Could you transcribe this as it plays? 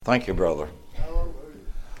Thank you, brother.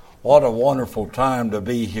 What a wonderful time to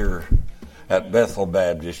be here at Bethel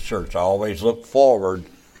Baptist Church. I always look forward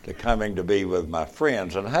to coming to be with my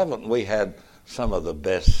friends. And haven't we had some of the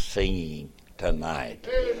best singing tonight?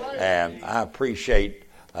 And I appreciate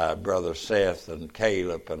Brother Seth and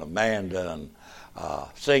Caleb and Amanda and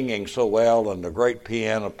singing so well, and the great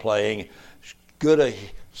piano playing. As good a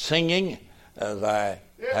singing as I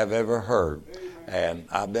have ever heard. And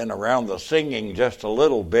I've been around the singing just a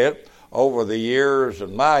little bit over the years,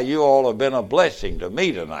 and you all have been a blessing to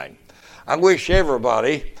me tonight. I wish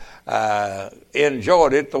everybody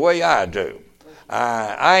enjoyed it the way I do.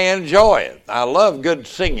 I enjoy it. I love good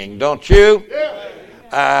singing, don't you?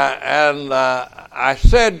 I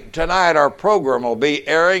said tonight our program will be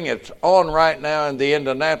airing. It's on right now in the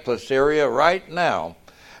Indianapolis area right now.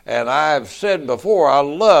 And I've said before, I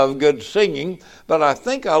love good singing, but I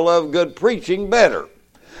think I love good preaching better.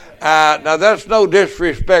 Now, that's no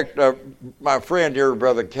disrespect to my friend here,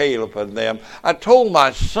 Brother Caleb, and them. I told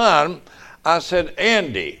my son, I said,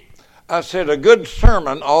 Andy, I said, a good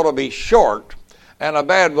sermon ought to be short, and a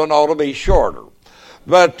bad one ought to be shorter.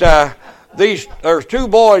 But there's two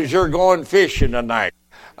boys here going fishing tonight.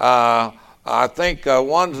 I think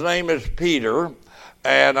one's name is Peter,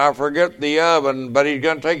 and I forget the other, but he's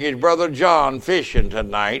going to take his brother John fishing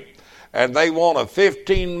tonight, and they want a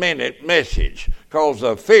 15-minute message because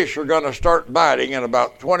the fish are going to start biting in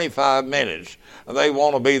about 25 minutes, and they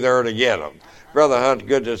want to be there to get them. Brother Hunt,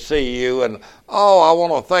 good to see you, and I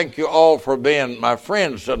want to thank you all for being my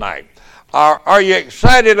friends tonight. Are you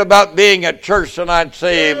excited about being at church tonight?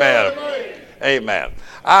 Say amen. Amen.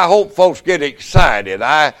 I hope folks get excited.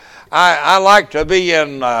 I like to be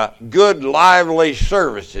in good, lively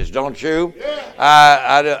services, don't you?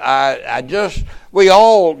 We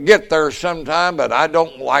all get there sometime, but I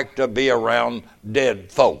don't like to be around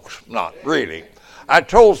dead folks. Not really. I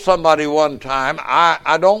told somebody one time,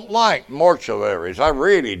 I don't like mortuaries. I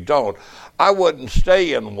really don't. I wouldn't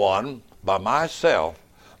stay in one by myself,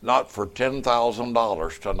 not for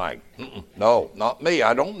 $10,000 tonight. No, not me.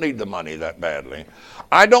 I don't need the money that badly.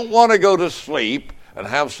 I don't want to go to sleep and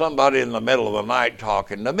have somebody in the middle of the night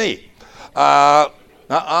talking to me. I'm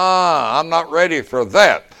not ready for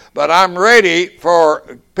that. But I'm ready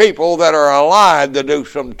for people that are alive to do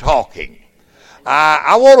some talking.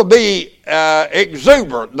 I want to be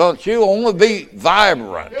exuberant, don't you? I want to be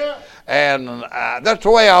vibrant. And that's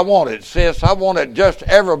the way I want it, sis. I want just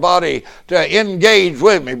everybody to engage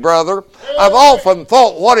with me, brother. I've often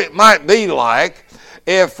thought what it might be like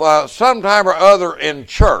if sometime or other in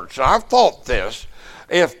church, I've thought this,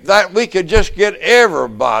 if that we could just get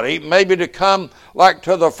everybody maybe to come like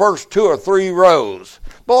to the first 2 or 3 rows.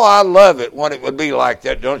 Boy, I love it when it would be like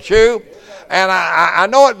that, don't you? And I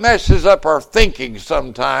know it messes up our thinking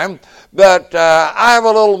sometime, but I have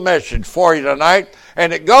a little message for you tonight,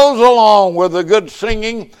 and it goes along with the good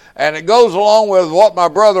singing, and it goes along with what my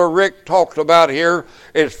brother Rick talked about here.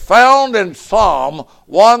 It's found in Psalm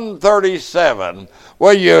 137.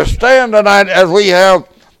 Will you stand tonight as we have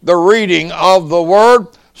the reading of the Word?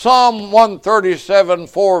 Psalm 137,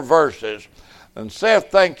 4 verses. And Seth,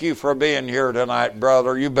 thank you for being here tonight,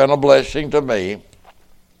 brother. You've been a blessing to me.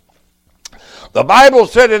 The Bible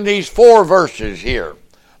said in these 4 verses here.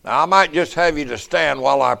 Now, I might just have you to stand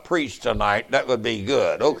while I preach tonight. That would be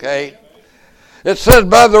good, okay? It says,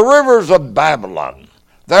 by the rivers of Babylon,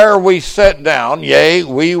 there we sat down, yea,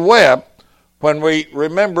 we wept when we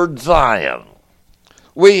remembered Zion.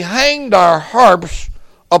 We hanged our harps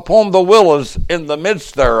upon the willows in the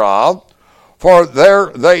midst thereof, for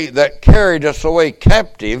there they that carried us away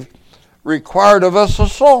captive required of us a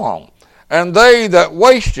song, and they that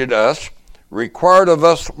wasted us required of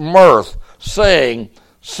us mirth, saying,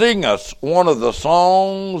 sing us one of the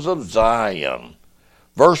songs of Zion.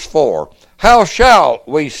 Verse 4, how shall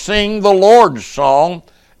we sing the Lord's song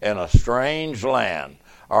in a strange land?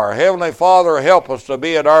 Our Heavenly Father, help us to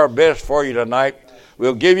be at our best for you tonight.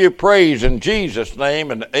 We'll give you praise in Jesus' name,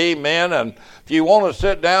 and amen. And if you want to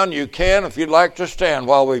sit down, you can. If you'd like to stand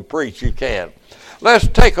while we preach, you can. Let's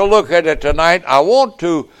take a look at it tonight. I want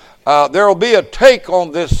to, there will be a take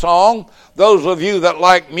on this song. Those of you that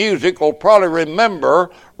like music will probably remember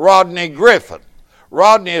Rodney Griffin.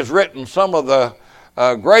 Rodney has written some of the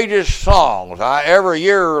greatest songs. Every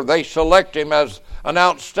year they select him as an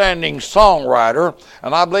outstanding songwriter,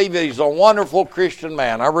 and I believe he's a wonderful Christian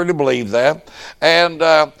man. I really believe that. And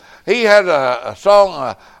he had a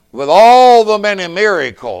song with all the many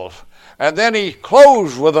miracles. And then he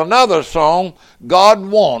closed with another song, God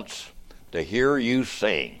Wants to Hear You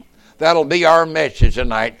Sing. That'll be our message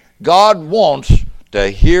tonight. God wants to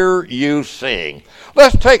hear you sing.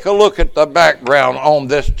 Let's take a look at the background on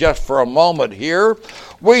this just for a moment here.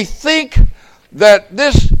 We think that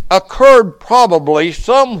this occurred probably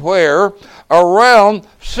somewhere around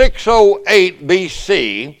 608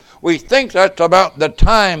 BC. We think that's about the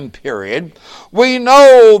time period. We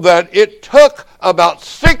know that it took about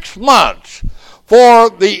 6 months for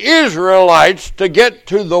the Israelites to get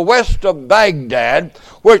to the west of Baghdad,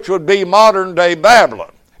 which would be modern-day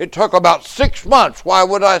Babylon. It took about 6 months. Why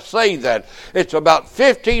would I say that? It's about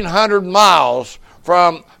 1,500 miles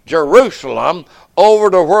from Jerusalem over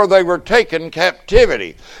to where they were taken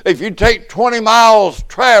captivity. If you take 20 miles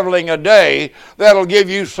traveling a day, that'll give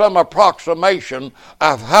you some approximation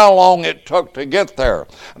of how long it took to get there.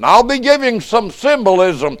 And I'll be giving some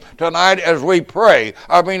symbolism tonight as we pray.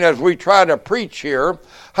 As we try to preach here.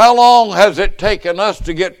 How long has it taken us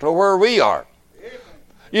to get to where we are?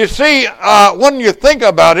 You see, when you think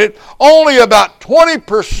about it, only about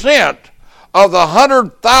 20% of the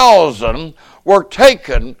 100,000 were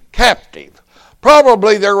taken captive.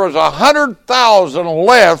 Probably there was 100,000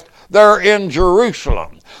 left there in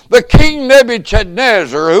Jerusalem. The king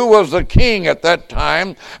Nebuchadnezzar, who was the king at that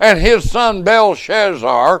time, and his son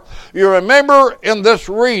Belshazzar, you remember in this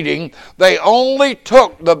reading, they only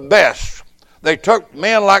took the best. They took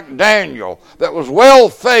men like Daniel that was well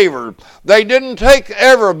favored. They didn't take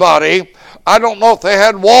everybody. I don't know if they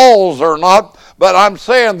had walls or not, but I'm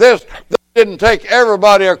saying this, they didn't take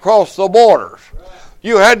everybody across the borders.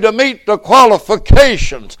 You had to meet the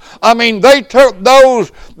qualifications. They took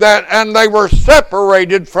those and they were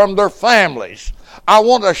separated from their families. I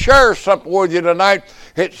want to share something with you tonight.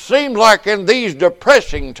 It seems like in these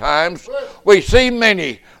depressing times, we see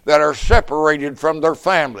many that are separated from their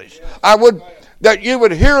families. I would that you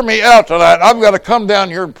would hear me out tonight. I've got to come down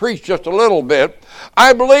here and preach just a little bit.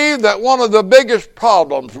 I believe that one of the biggest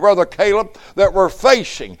problems, Brother Caleb, that we're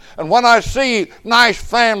facing, and when I see nice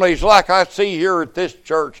families like I see here at this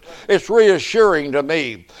church, it's reassuring to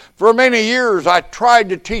me. For many years, I tried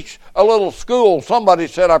to teach a little school. Somebody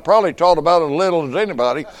said I probably taught about as little as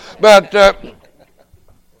anybody. But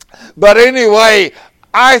anyway,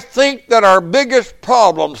 I think that our biggest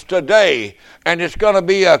problems today, and it's going to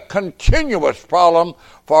be a continuous problem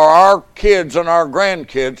for our kids and our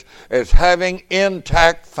grandkids, is having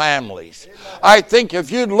intact families. I think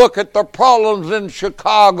if you look at the problems in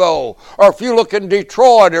Chicago, or if you look in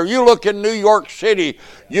Detroit, or you look in New York City,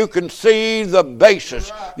 you can see the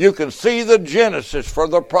basis. You can see the genesis for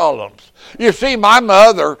the problems. You see, my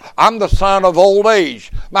mother, I'm the son of old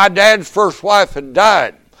age. My dad's first wife had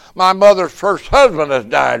died. My mother's first husband has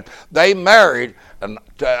died. They married, and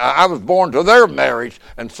I was born to their marriage,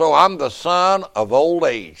 and so I'm the son of old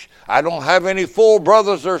age. I don't have any full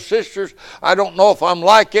brothers or sisters. I don't know if I'm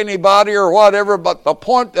like anybody or whatever, but the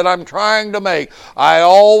point that I'm trying to make, I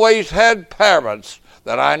always had parents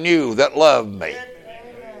that I knew that loved me.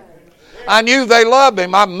 I knew they loved me.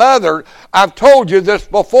 My mother, I've told you this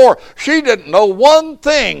before, she didn't know one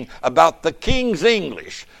thing about the King's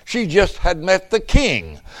English. She just had met the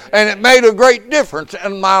king, and it made a great difference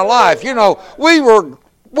in my life. You know, we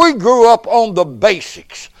grew up on the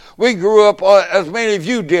basics. We grew up, as many of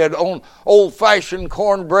you did, on old-fashioned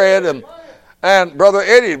cornbread, and Brother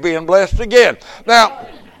Eddie's being blessed again. Now,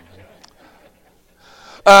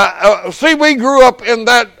 see, we grew up in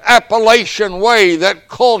that Appalachian way, that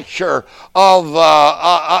culture of,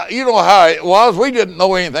 you know how it was. We didn't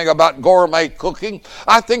know anything about gourmet cooking.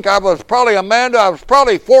 I think I was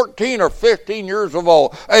probably 14 or 15 years of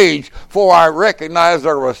age before I recognized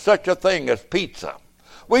there was such a thing as pizza.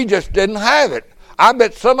 We just didn't have it. I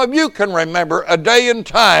bet some of you can remember a day and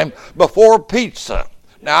time before pizza.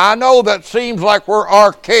 Now, I know that seems like we're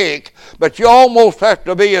archaic, but you almost have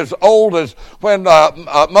to be as old as when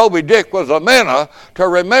Moby Dick was a minnow to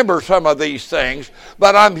remember some of these things.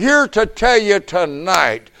 But I'm here to tell you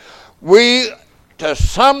tonight, we, to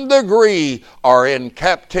some degree, are in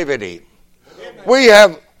captivity. We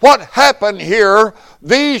have, what happened here,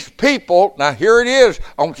 these people, now here it is,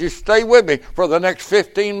 I want you to stay with me for the next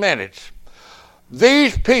 15 minutes.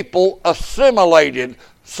 These people assimilated.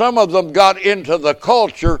 Some of them got into the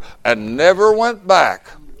culture and never went back.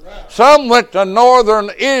 Some went to northern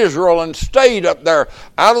Israel and stayed up there.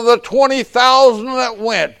 Out of the 20,000 that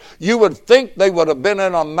went, you would think they would have been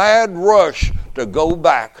in a mad rush to go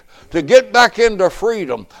back, to get back into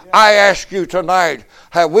freedom. I ask you tonight,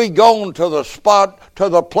 have we gone to the spot, to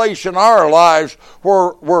the place in our lives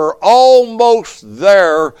where we're almost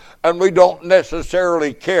there and we don't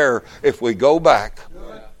necessarily care if we go back?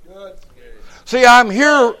 See, I'm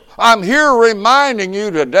here reminding you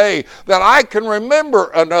today that I can remember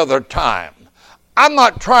another time. I'm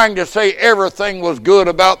not trying to say everything was good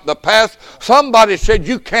about the past. Somebody said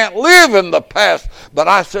you can't live in the past, but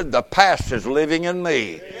I said the past is living in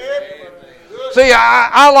me. See,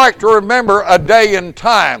 I like to remember a day in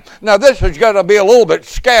time. Now, this is going to be a little bit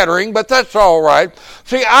scattering, but that's all right.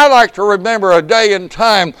 See, I like to remember a day in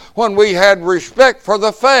time when we had respect for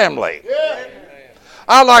the family.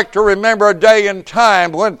 I like to remember a day in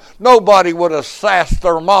time when nobody would have sassed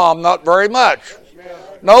their mom, not very much.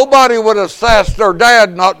 Nobody would have sassed their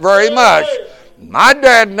dad, not very much. My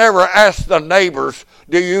dad never asked the neighbors,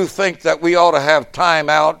 do you think that we ought to have time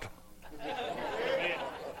out?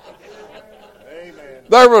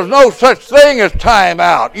 There was no such thing as time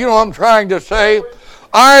out. You know what I'm trying to say?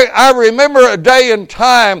 I remember a day and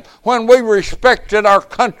time when we respected our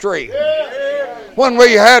country. When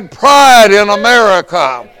we had pride in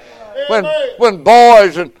America. When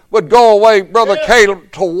boys would go away, Brother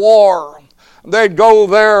Caleb, to war. They'd go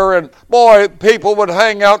there and, boy, people would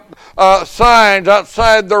hang out signs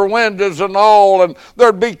outside their windows and all, and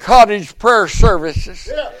there'd be cottage prayer services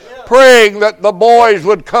praying that the boys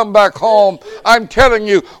would come back home. I'm telling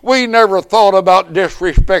you, we never thought about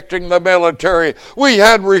disrespecting the military. We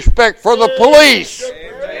had respect for the police.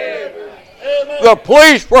 The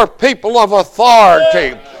police were people of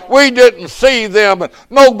authority. We didn't see them.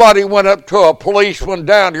 Nobody went up to a policeman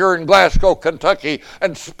down here in Glasgow, Kentucky,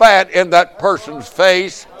 and spat in that person's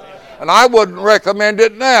face. And I wouldn't recommend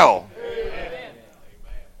it now.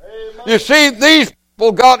 You see, these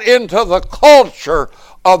people got into the culture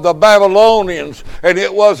of the Babylonians, and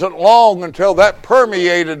it wasn't long until that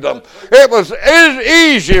permeated them. It was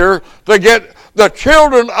easier to get the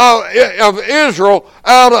children of Israel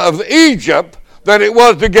out of Egypt than it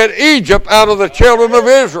was to get Egypt out of the children of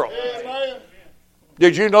Israel.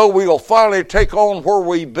 Did you know we'll finally take on where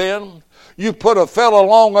we've been? You put a fellow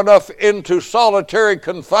long enough into solitary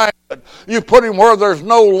confinement, you put him where there's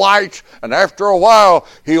no lights, and after a while,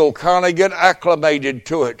 he'll kind of get acclimated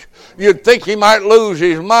to it. You'd think he might lose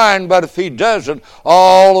his mind, but if he doesn't,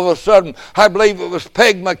 all of a sudden, I believe it was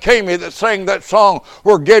Peg McCamey that sang that song,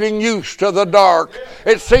 We're Getting Used to the Dark.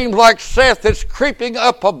 It seems like Seth is creeping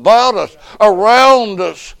up about us, around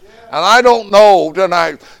us. And I don't know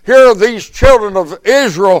tonight. Here are these children of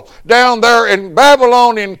Israel down there in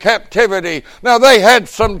Babylonian captivity. Now they had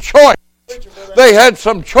some choice. They had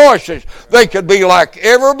some choices. They could be like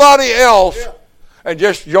everybody else and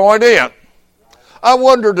just join in. I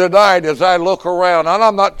wonder tonight as I look around, and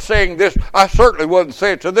I'm not saying this, I certainly wouldn't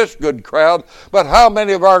say it to this good crowd, but how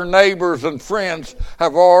many of our neighbors and friends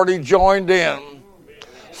have already joined in?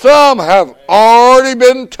 Some have already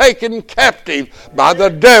been taken captive by the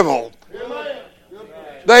devil.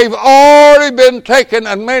 They've already been taken,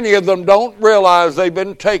 and many of them don't realize they've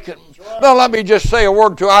been taken. Now, let me just say a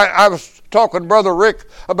word to you. I was talking to Brother Rick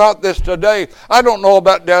about this today. I don't know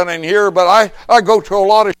about down in here, but I go to a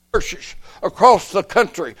lot of churches across the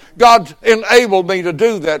country. God's enabled me to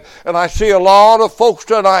do that. And I see a lot of folks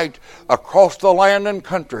tonight across the land and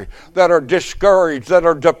country that are discouraged, that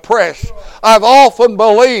are depressed. I've often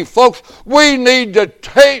believed, folks, we need to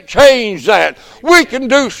change that. We can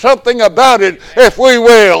do something about it if we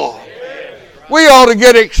will. We ought to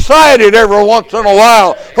get excited every once in a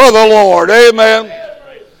while for the Lord. Amen.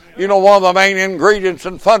 You know, one of the main ingredients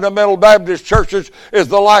in fundamental Baptist churches is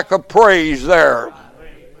the lack of praise there.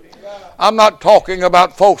 I'm not talking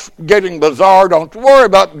about folks getting bizarre. Don't worry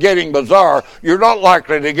about getting bizarre. You're not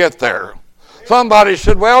likely to get there. Somebody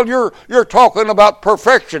said, well, you're talking about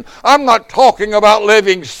perfection. I'm not talking about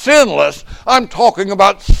living sinless. I'm talking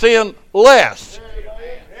about sinless.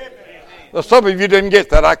 Well, some of you didn't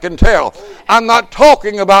get that, I can tell. I'm not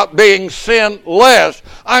talking about being sinless.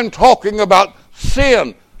 I'm talking about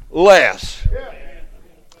sinless.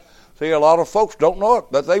 See, a lot of folks don't know it,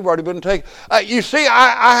 but they've already been taken. You see,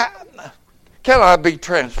 can I be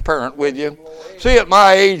transparent with you? See, at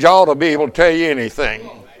my age, I ought to be able to tell you anything.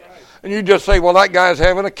 And you just say, well, that guy's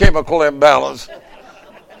having a chemical imbalance.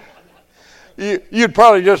 You'd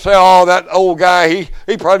probably just say, oh, that old guy,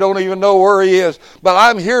 he probably don't even know where he is. But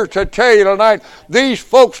I'm here to tell you tonight, these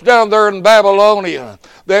folks down there in Babylonia,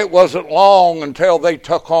 it wasn't long until they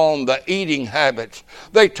took on the eating habits.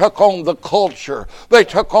 They took on the culture. They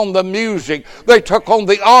took on the music. They took on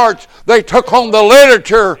the arts. They took on the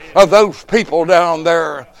literature of those people down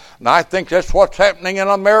there. And I think that's what's happening in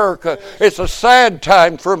America. It's a sad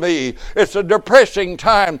time for me. It's a depressing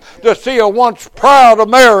time to see a once proud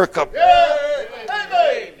America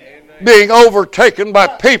being overtaken by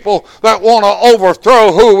people that want to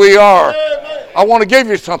overthrow who we are. I want to give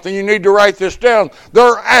you something. You need to write this down.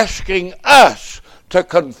 They're asking us to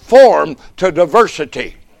conform to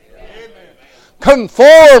diversity.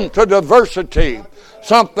 conform to diversity.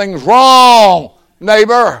 Something's wrong,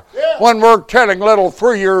 neighbor, when we're telling little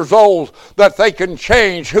 3-year-olds that they can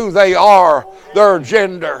change who they are, their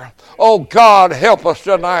gender. Oh, God, help us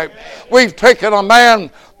tonight. We've taken a man,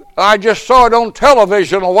 I just saw it on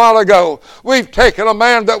television a while ago. We've taken a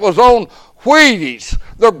man that was on Wheaties,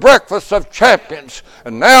 the breakfast of champions,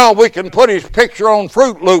 and now we can put his picture on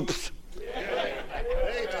Fruit Loops.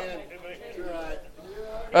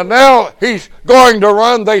 And now he's going to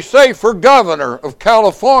run, they say, for governor of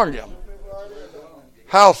California.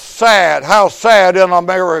 How sad in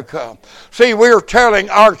America. See, we're telling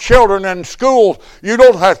our children in schools, you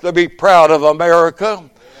don't have to be proud of America.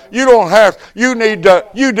 You need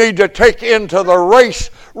to take into the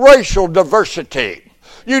racial diversity.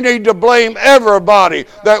 You need to blame everybody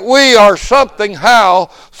that we are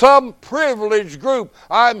some privileged group.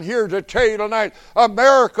 I'm here to tell you tonight,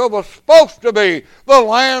 America was supposed to be the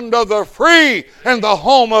land of the free and the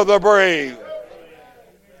home of the brave.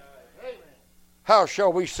 How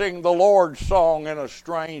shall we sing the Lord's song in a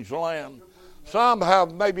strange land? Some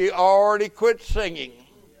have maybe already quit singing.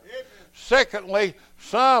 Secondly,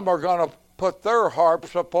 some are going to put their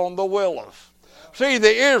harps upon the willows. See,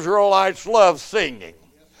 the Israelites loved singing.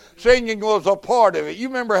 Singing was a part of it. You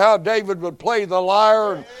remember how David would play the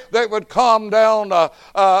lyre and that would calm down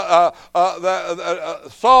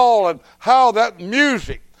Saul, and how that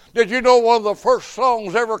music. Did you know one of the first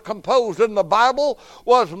songs ever composed in the Bible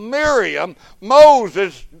was Miriam,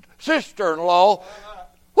 Moses' sister-in-law?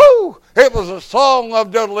 Woo! It was a song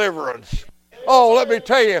of deliverance. Oh, let me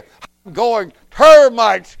tell you,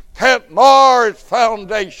 termites can't mar its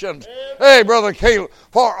foundations. Hey, Brother Caleb,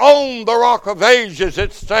 for on the rock of ages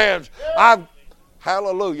it stands.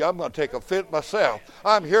 Hallelujah, I'm going to take a fit myself.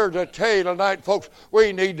 I'm here to tell you tonight, folks,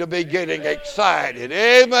 we need to be getting excited.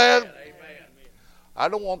 Amen. I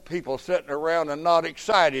don't want people sitting around and not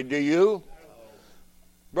excited, do you?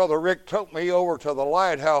 Brother Rick took me over to the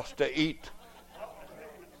lighthouse to eat.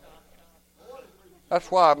 That's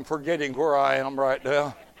why I'm forgetting where I am right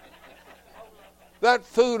now. That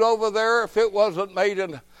food over there, if it wasn't made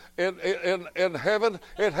in heaven,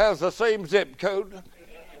 it has the same zip code.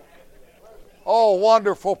 Oh,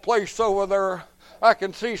 wonderful place over there. I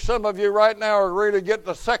can see some of you right now are really getting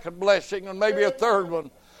the second blessing and maybe a third one.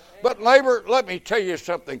 But neighbor, let me tell you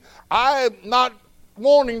something. I'm not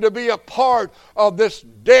wanting to be a part of this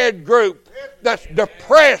dead group that's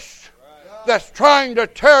depressed, that's trying to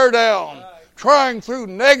tear down, trying through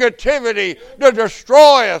negativity to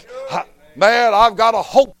destroy us. Man, I've got a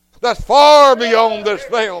hope that's far beyond this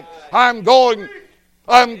veil. I'm going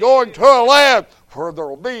to a land where there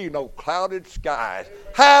will be no clouded skies.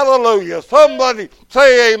 Hallelujah. Somebody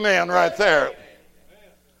say amen right there.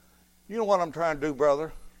 You know what I'm trying to do,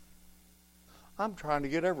 brother? I'm trying to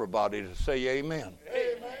get everybody to say amen.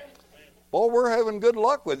 Boy, we're having good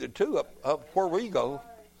luck with it too up where we go.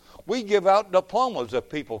 We give out diplomas if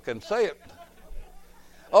people can say it.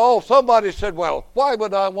 Oh, somebody said, well, why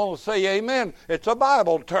would I want to say amen? It's a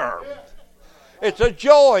Bible term. It's a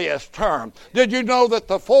joyous term. Did you know that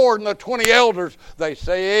the 4 and the 20 elders, they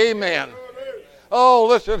say amen? Oh,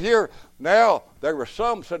 listen here. Now, there were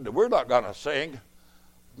some said that we're not going to sing.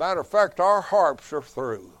 Matter of fact, our harps are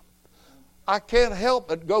through. I can't help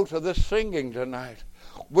but go to this singing tonight.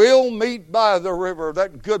 We'll meet by the river,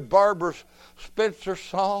 that good Barbara Spencer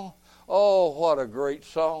song. Oh, what a great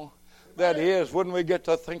song that is when we get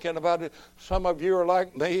to thinking about it. Some of you are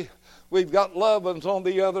like me. We've got loved ones on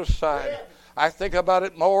the other side. I think about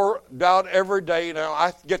it more doubt every day now.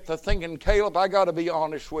 I get to thinking, Caleb, I got to be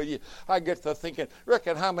honest with you. I get to thinking,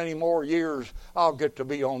 reckon how many more years I'll get to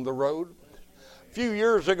be on the road. A few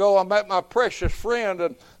years ago, I met my precious friend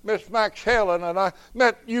and Miss Max Helen, and I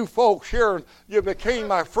met you folks here, and you became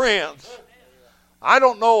my friends. I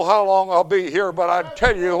don't know how long I'll be here, but I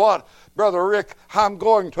tell you what, Brother Rick, I'm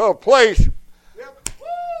going to a place.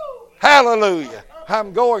 Hallelujah.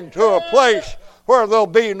 I'm going to a place where there'll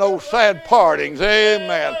be no sad partings.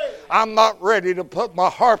 Amen. I'm not ready to put my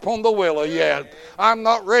harp on the willow yet. I'm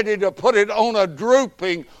not ready to put it on a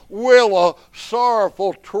drooping willow,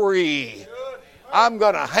 sorrowful tree. I'm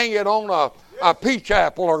going to hang it on a peach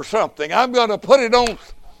apple or something. I'm going to put it on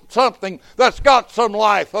something that's got some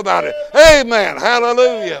life about it. Amen.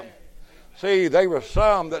 Hallelujah. See, there were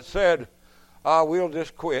some that said, we'll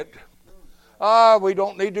just quit. We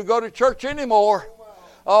don't need to go to church anymore.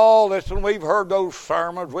 Oh, listen, we've heard those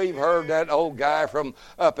sermons. We've heard that old guy from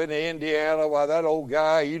up in Indiana. Why, that old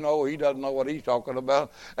guy, he doesn't know what he's talking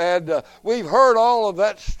about. And we've heard all of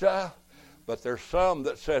that stuff. But there's some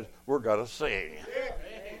that said, we're going to sing.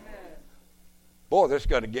 Boy, this is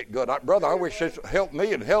going to get good. Brother, I wish this would help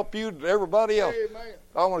me and help you and everybody else. Amen.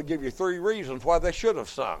 I want to give you 3 reasons why they should have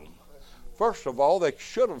sung. First of all, they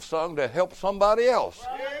should have sung to help somebody else.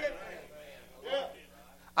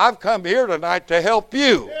 I've come here tonight to help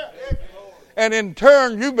you. And in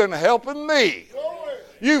turn, you've been helping me.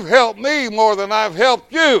 You've helped me more than I've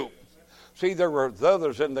helped you. See, there were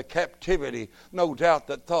others in the captivity, no doubt,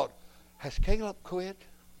 that thought, has Caleb quit?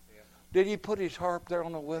 Did he put his harp there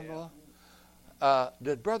on the window?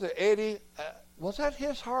 Did Brother Eddie, was that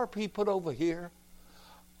his harp he put over here?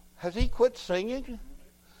 Has he quit singing?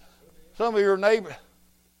 Some of your neighbors,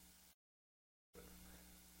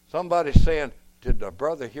 somebody's saying, did the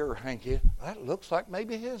brother here hang it? That looks like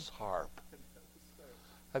maybe his harp.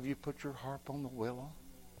 Have you put your harp on the willow?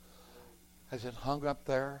 Has it hung up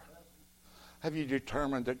there? Have you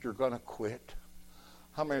determined that you're going to quit?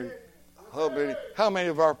 How many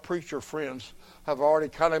of our preacher friends have already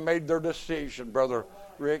kind of made their decision, Brother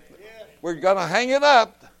Rick? We're going to hang it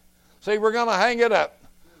up. See, we're going to hang it up.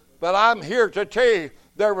 But I'm here to tell you,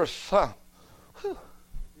 there was some.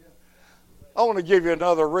 I want to give you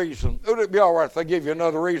another reason. Would it be all right if I give you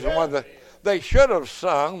another reason why they should have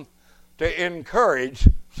sung to encourage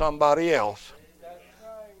somebody else?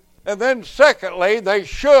 And then secondly, they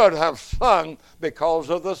should have sung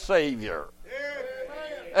because of the Savior.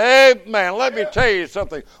 Amen. Let me tell you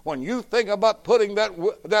something. When you think about putting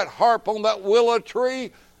that harp on that willow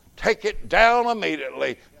tree, take it down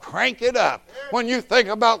immediately. Crank it up. When you think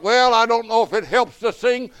about, well, I don't know if it helps to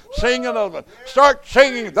sing, sing another one. Start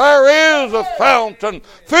singing, there is a fountain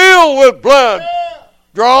filled with blood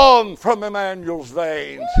drawn from Emmanuel's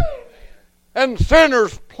veins. And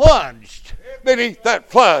sinners plunged beneath that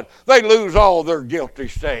flood. They lose all their guilty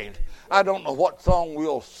stains. I don't know what song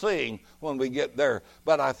we'll sing when we get there,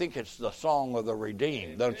 but I think it's the song of the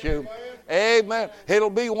redeemed, don't you? Amen. It'll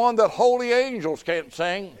be one that holy angels can't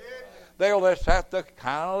sing. They'll just have to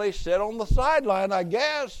kindly sit on the sideline, I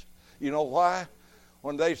guess. You know why?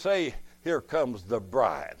 When they say, here comes the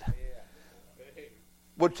bride.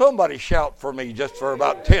 Would somebody shout for me just for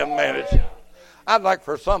about 10 minutes? I'd like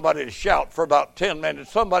for somebody to shout for about 10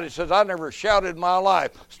 minutes. Somebody says, I never shouted in my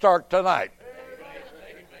life. Start tonight.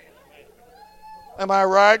 Am I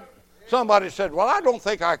right? Somebody said, well, I don't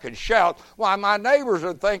think I could shout. Why, my neighbors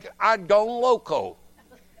would think I'd gone loco.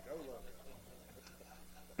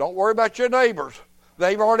 Don't worry about your neighbors.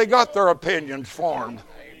 They've already got their opinions formed.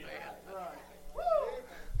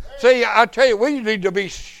 See, I tell you, we need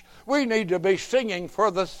to be singing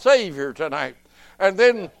for the Savior tonight. And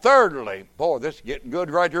then thirdly, boy, this is getting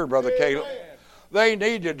good right here, Brother Caleb. They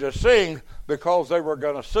needed to sing because they were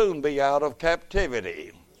going to soon be out of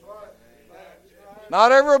captivity.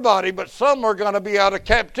 Not everybody, but some are going to be out of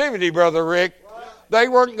captivity, Brother Rick. They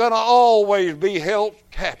weren't going to always be held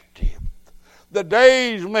captive. The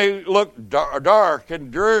days may look dark and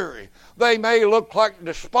dreary. They may look like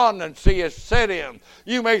despondency has set in.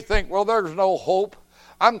 You may think, well, there's no hope.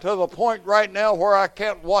 I'm to the point right now where I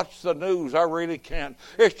can't watch the news. I really can't.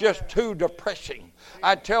 It's just too depressing.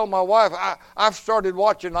 I tell my wife, I've started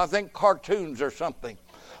watching, I think, cartoons or something.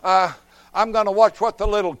 I'm going to watch what the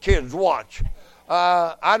little kids watch.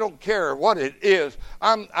 I don't care what it is.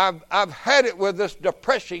 I've had it with this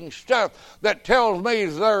depressing stuff that tells me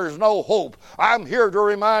there's no hope. I'm here to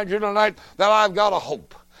remind you tonight that I've got a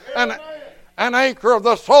hope. An anchor of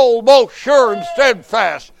the soul, both sure and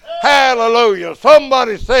steadfast. Hallelujah.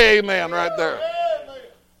 Somebody say amen right there.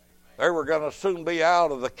 They were going to soon be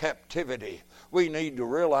out of the captivity. We need to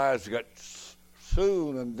realize that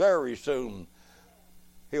soon and very soon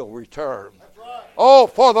He'll return. Oh,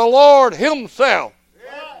 for the Lord Himself,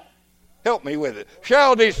 help me with it,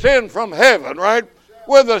 shall descend from heaven, right?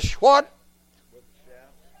 With a what?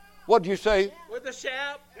 What did you say? With a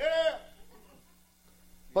shout.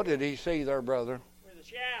 What did he say there, brother? With a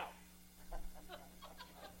shout.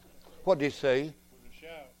 What did he say? With a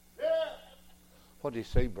shout. What did he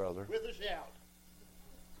say, brother? With a shout.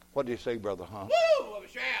 What did he say, brother? Huh? Woo! With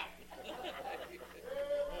a shout.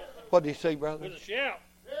 What did he say, brother? With a shout.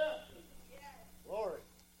 Glory.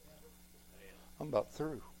 I'm about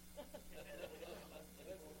through.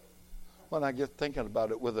 When I get thinking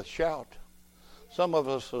about it, with a shout. Some of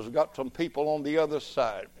us has got some people on the other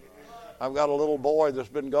side. I've got a little boy that's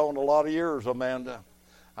been gone a lot of years, Amanda.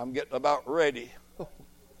 I'm getting about ready.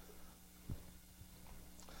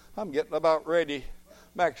 I'm getting about ready,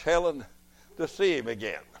 Max Helen, to see him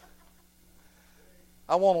again.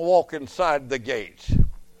 I want to walk inside the gates.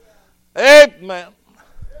 Amen.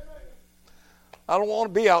 I don't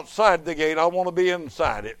want to be outside the gate. I want to be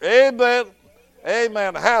inside it. Amen.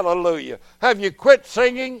 Amen. Hallelujah. Have you quit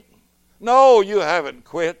singing? No, you haven't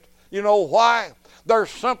quit. You know why? There's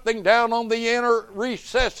something down on the inner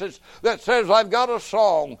recesses that says, I've got a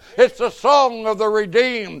song. It's a song of the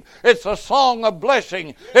redeemed. It's a song of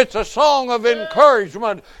blessing. It's a song of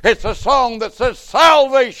encouragement. It's a song that says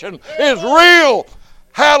salvation is real.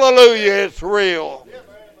 Hallelujah, it's real.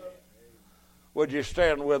 Would you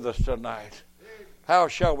stand with us tonight? How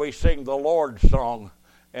shall we sing the Lord's song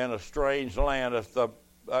in a strange land? If the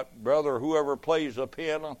brother, whoever plays the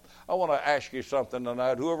piano, I want to ask you something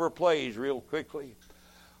tonight. Whoever plays, real quickly,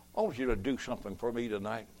 I want you to do something for me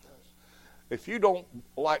tonight. If you don't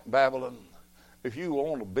like Babylon, if you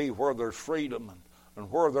want to be where there's freedom and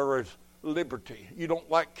where there is liberty, you don't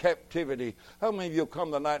like captivity, how many of you will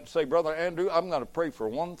come tonight and say, Brother Andrew, I'm going to pray for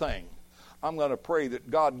one thing. I'm going to pray that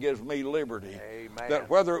God gives me liberty. Amen. That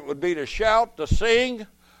whether it would be to shout, to sing,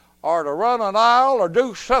 or to run an aisle, or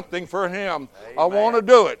do something for Him, Amen. I want to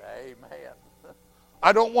do it. Amen.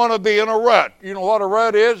 I don't want to be in a rut. You know what a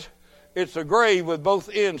rut is? It's a grave with both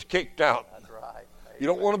ends kicked out. That's right. Amen. You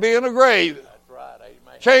don't want to be in a grave. That's right.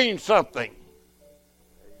 Amen. Change something.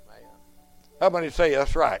 Amen. How many say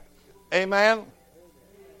that's right? Amen?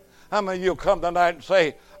 How many of you will come tonight and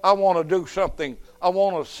say, I want to do something. I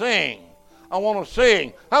want to sing. I want to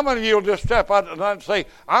sing. How many of you will just step out tonight and say,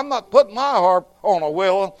 I'm not putting my harp on a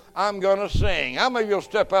willow, I'm going to sing? How many of you will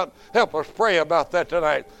step out, help us pray about that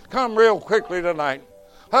tonight? Come real quickly tonight.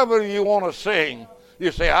 How many of you want to sing?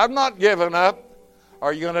 You say, I'm not giving up.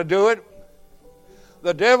 Are you going to do it?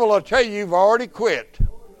 The devil will tell you you've already quit.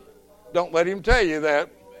 Don't let him tell you that.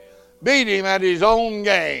 Beat him at his own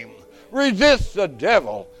game. Resist the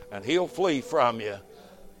devil, and he'll flee from you.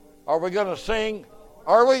 Are we going to sing?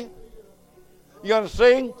 Are we? You going to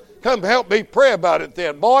sing? Come help me pray about it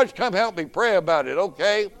then. Boys, come help me pray about it,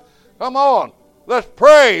 okay? Come on. Let's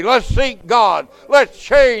pray. Let's seek God. Let's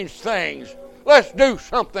change things. Let's do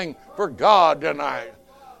something for God tonight.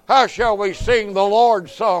 How shall we sing the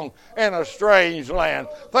Lord's song in a strange land?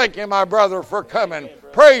 Thank you, my brother, for coming.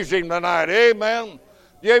 Praise Him tonight. Amen.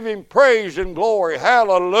 Give Him praise and glory.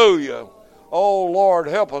 Hallelujah. Oh, Lord,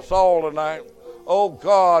 help us all tonight. Oh,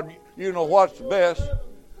 God, you know what's best.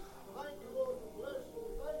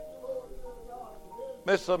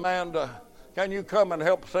 Miss Amanda, can you come and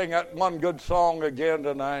help sing that one good song again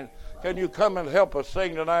tonight? Can you come and help us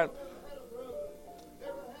sing tonight?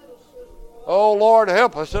 Oh, Lord,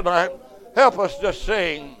 help us tonight. Help us to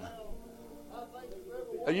sing.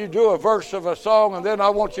 You do a verse of a song, and then I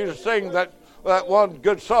want you to sing that one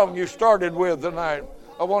good song you started with tonight.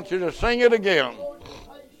 I want you to sing it again.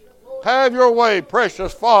 Have your way,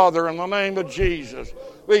 precious Father, in the name of Jesus.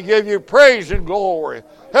 We give you praise and glory.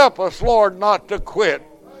 Help us, Lord, not to quit.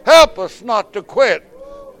 Help us not to quit.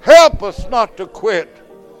 Help us not to quit.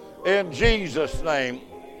 In Jesus' name.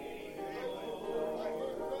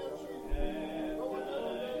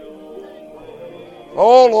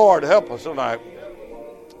 Oh, Lord, help us tonight.